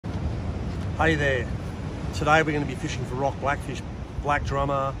Hey there, today we're going to be fishing for rock blackfish, black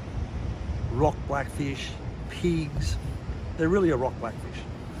drummer, rock blackfish, pigs. They're really a rock blackfish.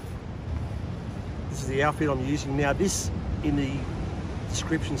 This is the outfit I'm using now. This in the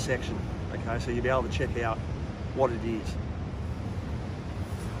description section, okay, so you'll be able to check out what it is.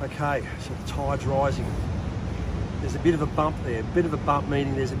 Okay, so the tide's rising. There's a bit of a bump there, a bit of a bump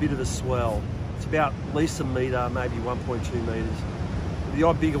meaning there's a bit of a swell. It's about at least a metre, maybe 1.2 metres. The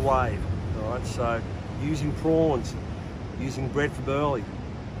odd bigger wave. Alright, so using prawns, using bread for burley.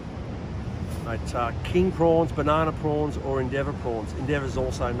 Right, king prawns, banana prawns, or endeavour prawns. Endeavour is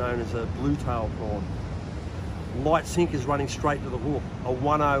also known as a blue tail prawn. Light sink is running straight to the hook. A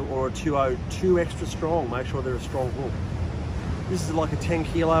 1/0 or a 2/0, two extra strong. Make sure they're a strong hook. This is like a 10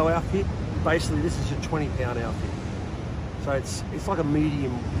 kilo outfit. Basically, this is your 20 pound outfit. So it's like a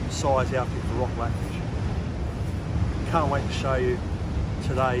medium size outfit for rock blackfish. Can't wait to show you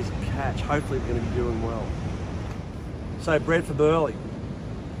today's catch. Hopefully we're going to be doing well. So bread for burley.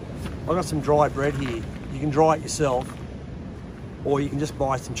 I've got some dry bread here. You can dry it yourself, or you can just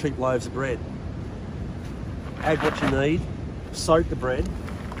buy some cheap loaves of bread. Add what you need, soak the bread.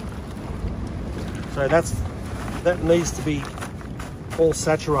 So that needs to be all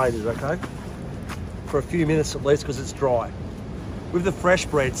saturated, okay? For a few minutes at least, because it's dry. With the fresh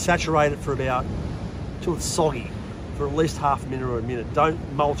bread, saturate it for about, till it's soggy, for at least half a minute or a minute. Don't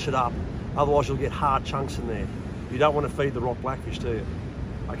mulch it up, otherwise you'll get hard chunks in there. You don't want to feed the rock blackfish, do you?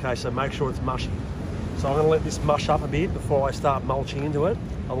 Okay, so make sure it's mushy. So I'm going to let this mush up a bit before I start mulching into it,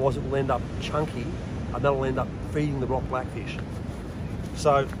 otherwise it will end up chunky, and that'll end up feeding the rock blackfish.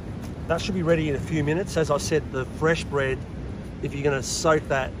 So that should be ready in a few minutes. As I said, the fresh bread, if you're going to soak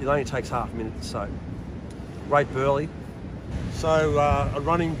that, it only takes half a minute to soak. Great burley. So a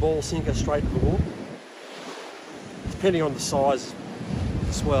running ball sinker straight to the hook. Depending on the size of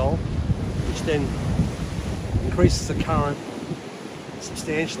the swell, which then increases the current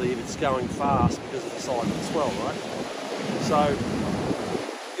substantially if it's going fast because of the size of the swell, right? So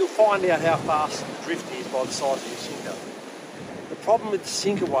you'll find out how fast the drift is by the size of your sinker. The problem with the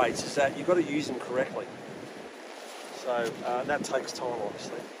sinker weights is that you've got to use them correctly. So that takes time,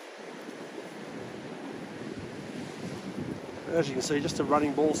 obviously. As you can see, just a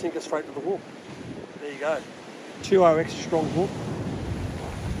running ball sinker straight to the hook. There you go. 2/0 extra strong hook.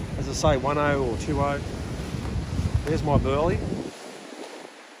 As I say, 1/0 or 2/0. There's my burley.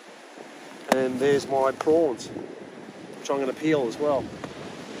 And there's my prawns, which I'm going to peel as well.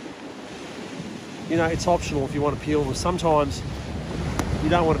 You know, it's optional if you want to peel them. Sometimes you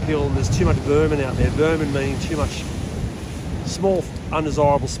don't want to peel them. There's too much vermin out there. Vermin meaning too much small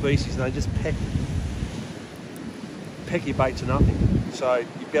undesirable species, and they just peck your bait to nothing. So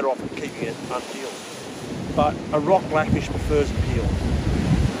you're better off keeping it unpeeled. But a rock blackfish prefers a peel.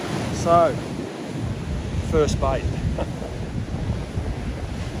 So, first bait.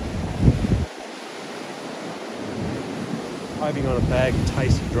 Hoping on a bag of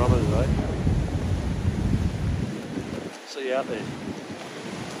tasty drummer today. See you out there.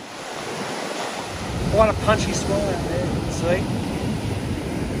 Quite a punchy swell out there, you can see.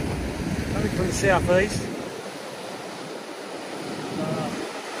 Coming from the southeast.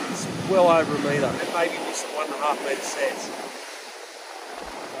 It's well over a metre. It maybe missed 1.5 metre sets.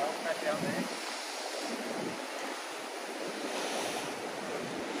 Back out there.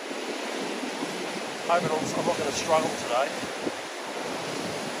 Hoping I'm not going to struggle today.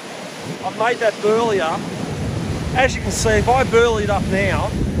 I've made that burley up. As you can see, if I burleyed up now,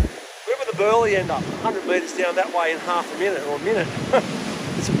 where would the burley end up? 100 metres down that way in half a minute or a minute.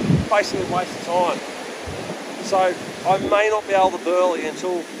 It's basically a waste of time. So I may not be able to burley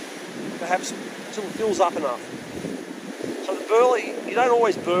until it fills up enough. So the burley, you don't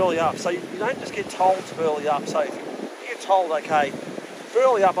always burley up. So you don't just get told to burley up. So if you get told, okay,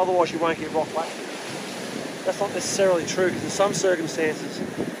 burley up, otherwise you won't get rock blackfish. That's not necessarily true, because in some circumstances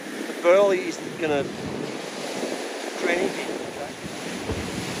the burley isn't going to do anything. Okay?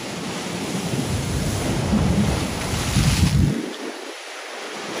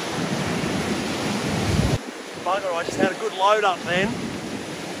 Bugger, I just had a good load up then,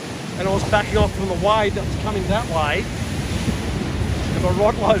 and I was backing off from the wave that was coming that way, and my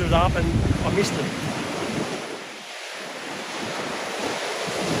rod loaded up and I missed it.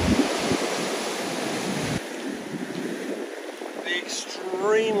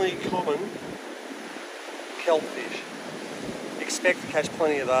 Extremely common kelpfish. Expect to catch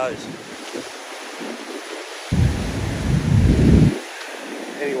plenty of those.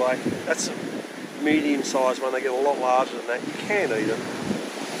 Anyway, that's a medium sized one. They get a lot larger than that. You can eat them,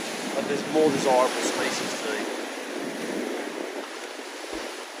 but there's more desirable species to eat.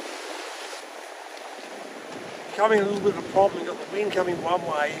 becoming a little bit of a problem. You've got the wind coming one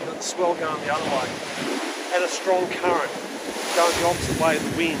way, you've got the swell going the other way, and a strong current going the opposite way of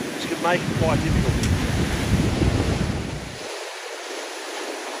the wind, which can make it quite difficult.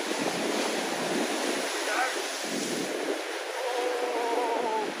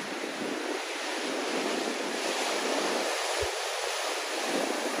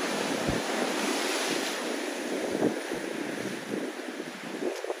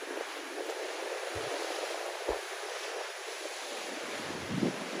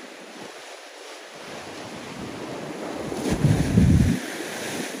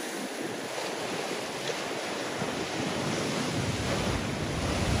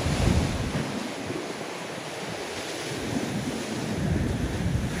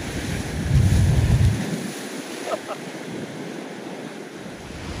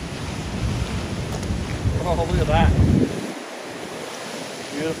 Oh, look at that.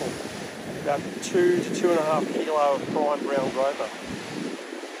 Beautiful. About 2 to 2.5 kilo of prime brown grouper.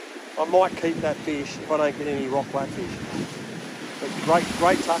 I might keep that fish if I don't get any rock blackfish. But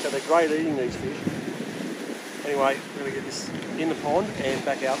great tucker, they're great eating, these fish. Anyway, we're going to get this in the pond and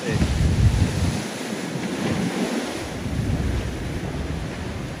back out there.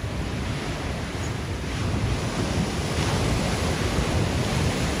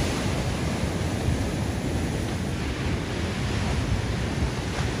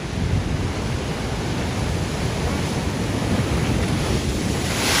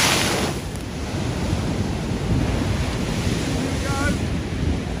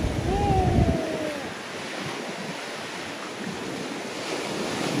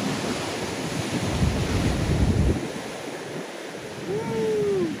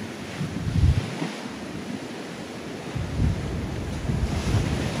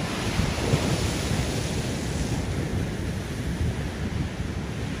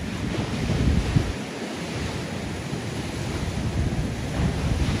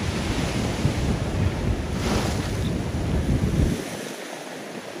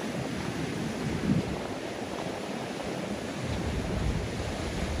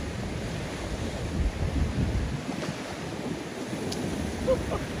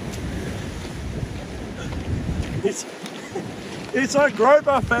 It's a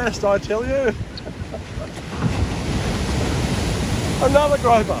groper fest, I tell you. Another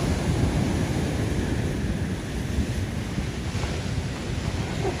groper.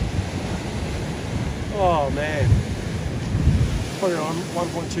 Oh man. Probably on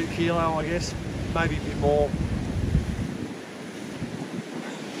 1.2 kilo, I guess. Maybe a bit more.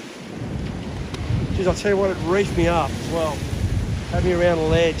 Geez, I'll tell you what, it reefed me up as well. Had me around a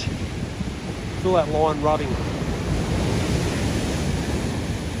ledge. Feel that line rubbing.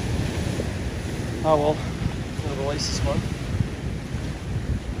 Oh well, I'm gonna release this one.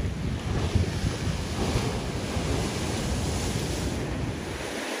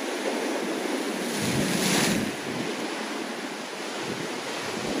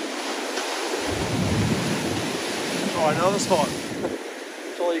 Try another spot.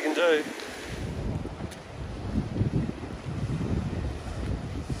 That's all you can do.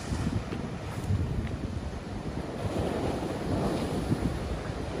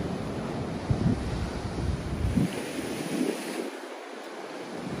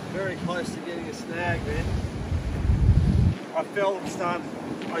 Very close to getting a snag, man. I felt it started,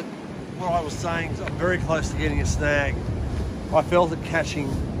 what I was saying is I'm very close to getting a snag. I felt it catching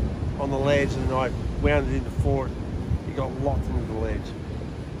on the ledge and I wound it into fore. It got locked into the ledge.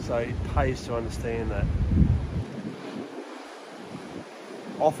 So it pays to understand that.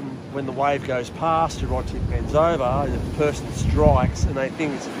 Often when the wave goes past, your rod tip bends over, the person strikes and they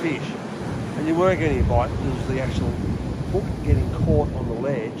think it's a fish. And you weren't getting a bite, it was the actual hook getting caught on the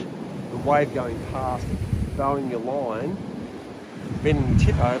ledge, the wave going past, throwing your line, bending your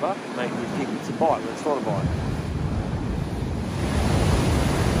tip over, making you think it's a bite, but it's not a bite.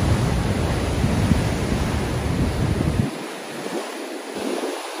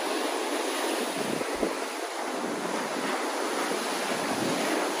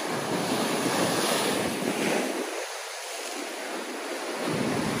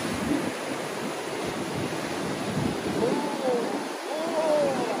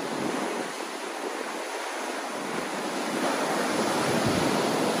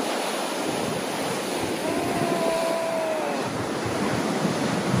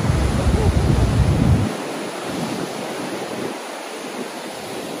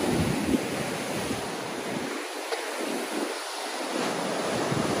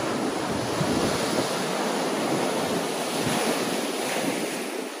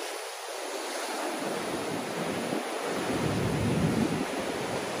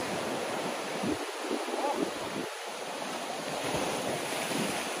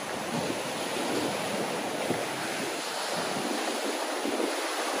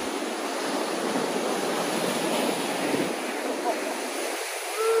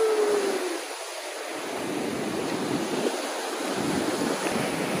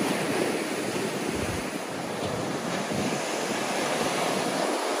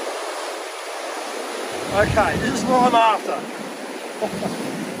 Okay, this is what I'm after.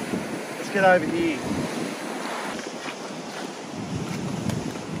 Let's get over here.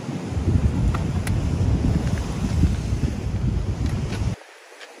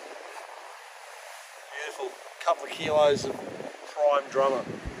 Beautiful, couple of kilos of prime drummer.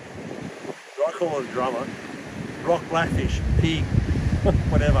 I call it a drummer. Rock blackfish, pig,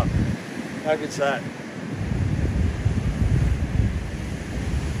 whatever. How good's that?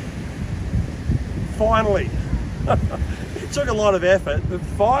 Finally. It took a lot of effort, but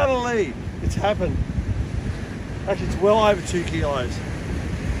finally it's happened. Actually, it's well over 2 kilos.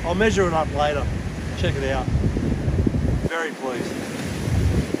 I'll measure it up later. Check it out. Very pleased.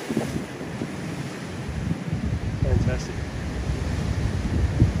 Fantastic.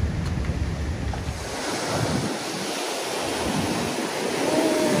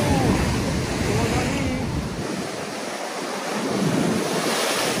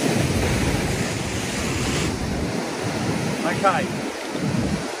 Okay,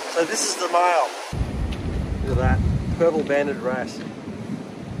 so this is the male. Look at that, purple banded wrasse.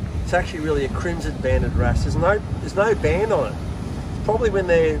 It's actually really a crimson banded wrasse. There's no band on it. Probably when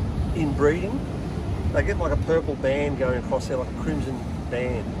they're inbreeding, they get like a purple band going across there, like a crimson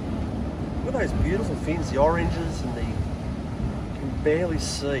band. Look at those beautiful fins, the oranges, and you can barely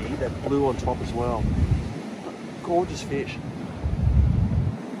see that blue on top as well. Gorgeous fish.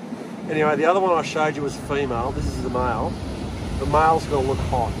 Anyway, the other one I showed you was female. This is the male. The male's got to look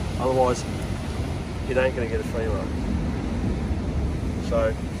hot, otherwise you ain't going to get a female.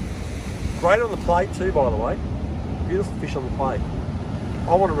 So, great on the plate too, by the way. Beautiful fish on the plate.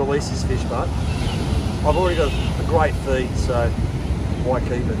 I want to release this fish, but I've already got a great feed, so why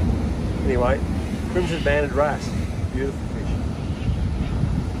keep it? Anyway, crimson banded wrasse. Beautiful fish.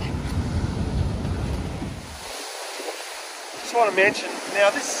 Just want to mention,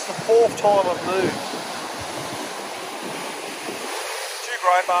 now this is the 4th time I've moved. 2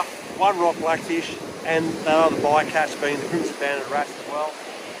 groper, 1 rock blackfish, and that other bycatch being the crimson banded wrasse as well,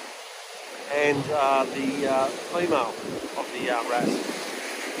 and the female of the wrasse.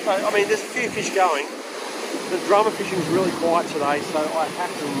 So, I mean, there's a few fish going. The drummer fishing is really quiet today, so I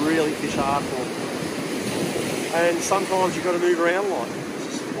have to really fish hard for them. And sometimes you've got to move around a lot. It's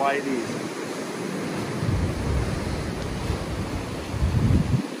just the way it is.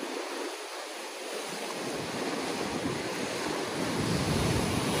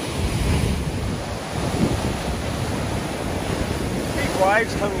 Big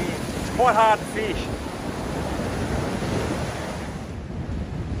waves coming in. It's quite hard to fish.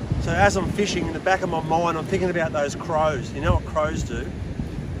 So as I'm fishing, in the back of my mind, I'm thinking about those crows. You know what crows do?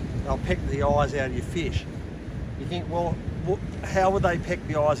 They'll peck the eyes out of your fish. You think, well, how would they peck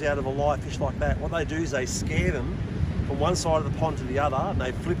the eyes out of a live fish like that? What they do is they scare them from one side of the pond to the other, and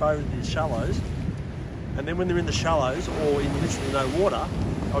they flip over to the shallows. And then when they're in the shallows, or in literally no water,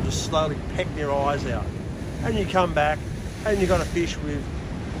 they'll just slowly peck their eyes out. And you come back, and you've got a fish with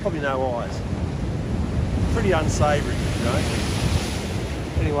probably no eyes. Pretty unsavoury, you know.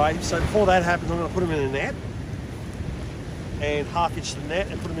 Anyway, so before that happens, I'm going to put them in a net and half hitch the net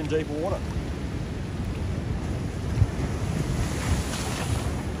and put them in deeper water.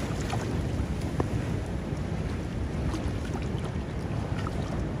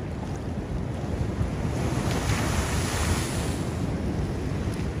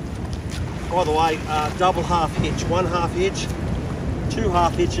 By the way, double half hitch, 1 half hitch, 2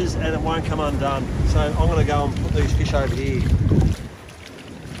 half hitches, and it won't come undone. So I'm going to go and put these fish over here.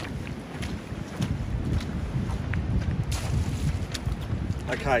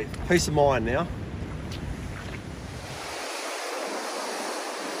 Okay, peace of mind now.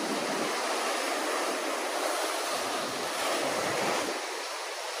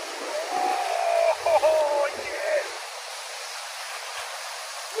 Oh, yes!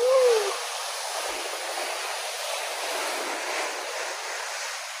 Woo!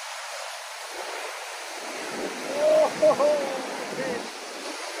 Oh, yes.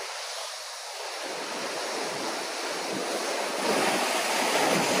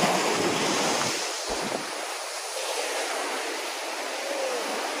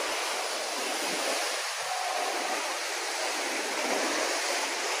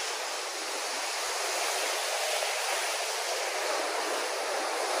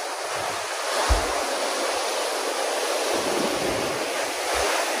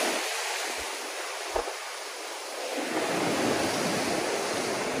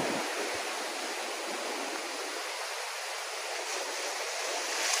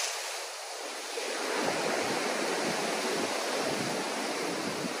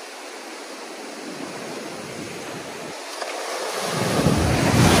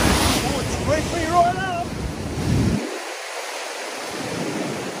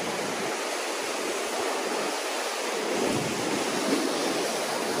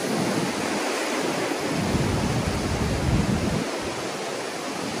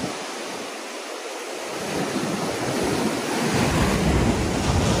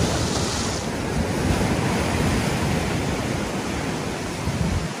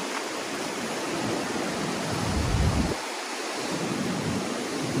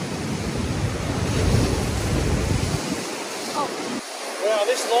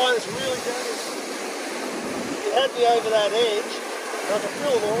 line is really damaged. It had me over that edge, and I can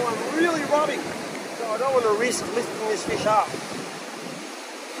feel the line really rubbing. So I don't want to risk lifting this fish up.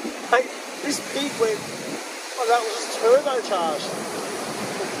 Hey, this pig went, oh, that was just turbocharged.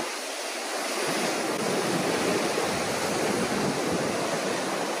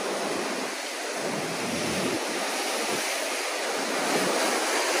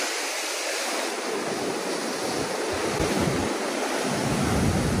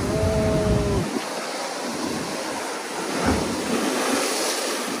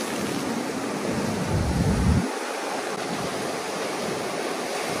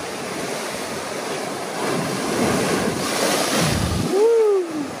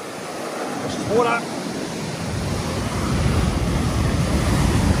 Water.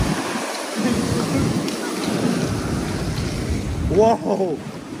 Whoa.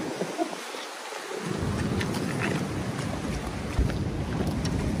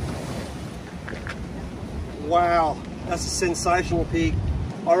 Wow, that's a sensational pig.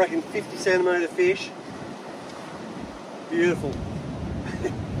 I reckon 50 centimetre fish. Beautiful.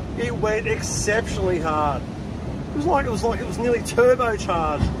 It went exceptionally hard. It was like it was nearly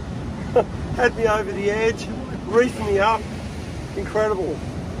turbocharged. Had me over the edge, reefing me up. Incredible.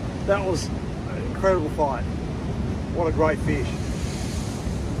 That was an incredible fight. What a great fish.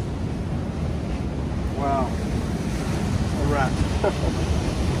 Wow. I'm wrapped.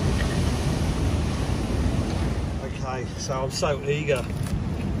 Okay, so I'm so eager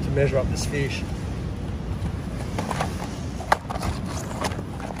to measure up this fish.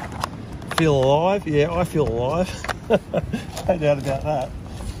 Feel alive? Yeah, I feel alive. No doubt about that.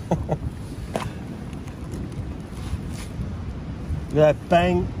 That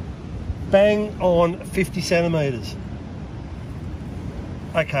bang on 50 centimetres.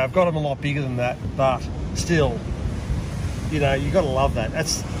 Okay, I've got them a lot bigger than that, but still, you know, you've got to love that.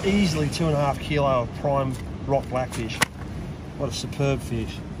 That's easily 2.5 kilo of prime rock blackfish. What a superb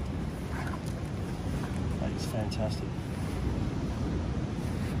fish. That is fantastic.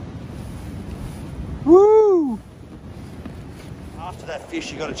 Woo! After that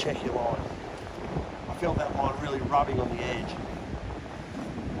fish, you've got to check your line. I felt that line really rubbing on the edge.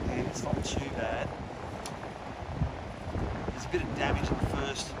 And it's not too bad. There's a bit of damage in the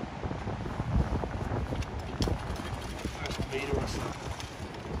first metre or so.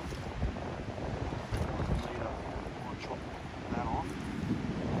 I'll chop that off.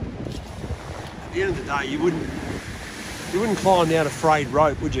 At the end of the day, you wouldn't climb down a frayed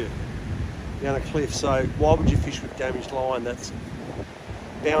rope, would you? Down a cliff. So why would you fish with damaged line that's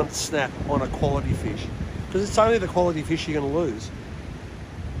bound to snap on a quality fish? Because it's only the quality fish you're going to lose.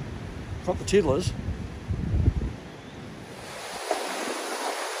 Not the tiddlers.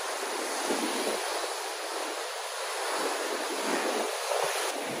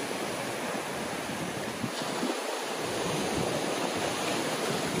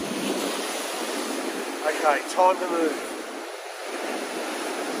 Okay, time to move.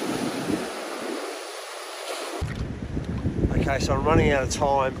 Okay, so I'm running out of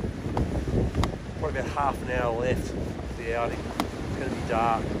time. Probably about half an hour left of the outing. It's going to be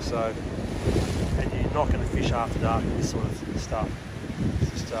dark, so, and you're not going to fish after dark with this sort of stuff.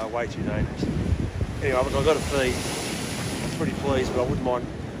 It's just way too dangerous. Anyway, look, I've got to feed. I'm pretty pleased, but I wouldn't mind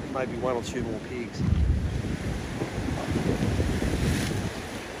maybe 1 or 2 more pigs.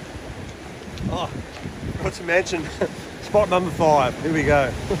 Oh, not to mention spot number 5. Here we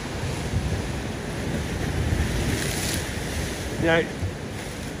go. You know,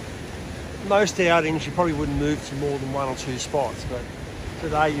 most outings you probably wouldn't move to more than 1 or 2 spots, but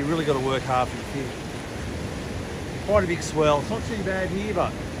today you really got to work hard for your fish. Quite a big swell. It's not too bad here,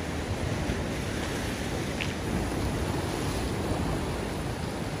 but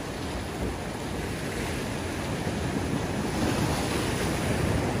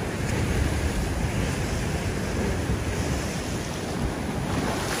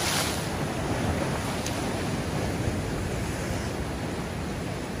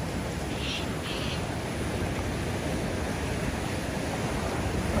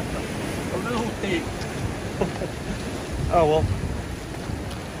oh well.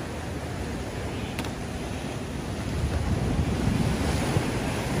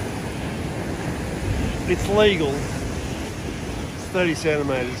 It's legal. It's 30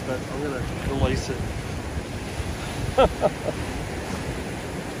 centimetres, but I'm going to release it.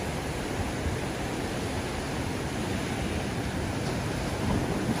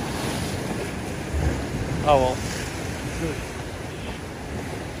 Oh well. Good.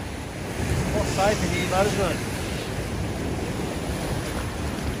 Not safe in here, mate, isn't it?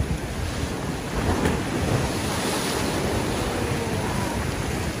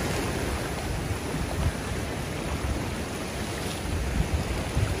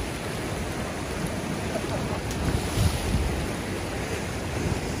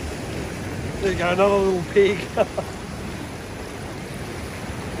 There you go, another little pig.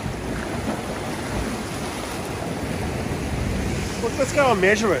 Look, let's go and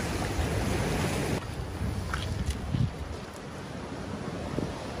measure it.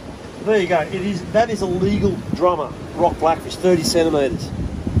 There you go. That is a legal drummer rock blackfish, 30 centimetres.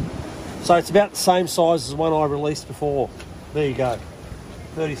 So it's about the same size as the one I released before. There you go,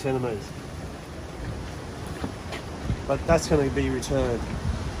 30 centimetres. But that's going to be returned.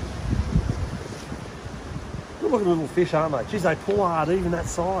 Good looking little fish, aren't they? Geez, they pull hard, even that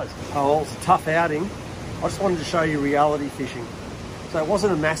size. Oh, well, it's a tough outing. I just wanted to show you reality fishing. So it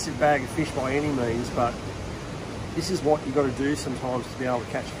wasn't a massive bag of fish by any means, but this is what you've got to do sometimes to be able to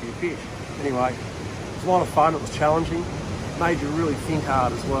catch a few fish. Anyway, it was a lot of fun, it was challenging, made you really think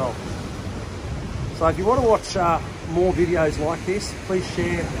hard as well. So if you want to watch more videos like this, please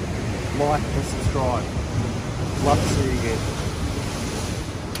share, like and subscribe. Love to see you again.